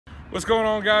What's going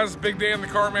on, guys? Big Dan the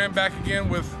Car Man back again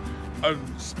with a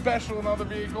special another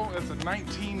vehicle. It's a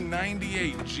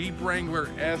 1998 Jeep Wrangler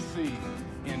SC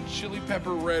in chili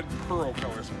pepper red pearl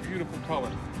color. It's a beautiful color.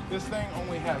 This thing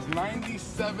only has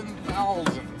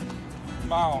 97,000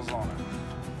 miles on it.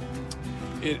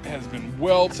 It has been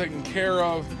well taken care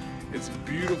of. It's a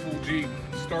beautiful Jeep.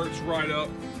 Starts right up.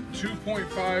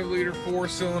 2.5 liter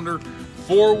 4-cylinder,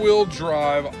 4-wheel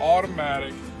drive,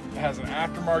 automatic. It has an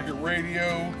aftermarket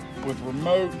radio with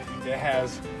remote. It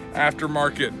has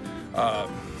aftermarket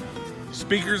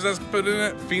speakers that's put in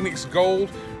it, Phoenix Gold,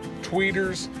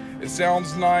 tweeters. It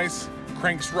sounds nice,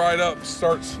 cranks right up,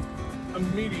 starts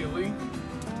immediately.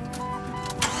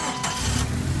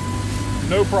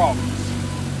 No problems.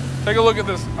 Take a look at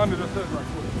this under the hood right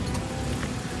quick.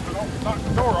 So don't knock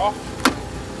the door off.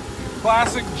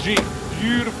 Classic Jeep,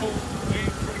 beautiful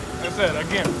Jeep. As I said,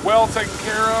 again, well taken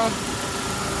care of.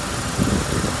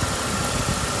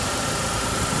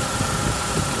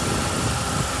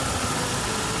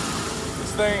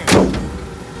 This thing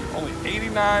is only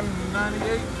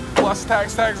 $89.98 plus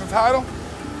tags and title.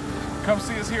 Come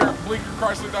see us here at Bleecker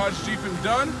Chrysler Dodge Jeep and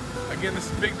Dunn. Again,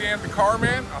 this is Big Dan the Car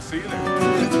Man. I'll see you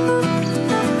there.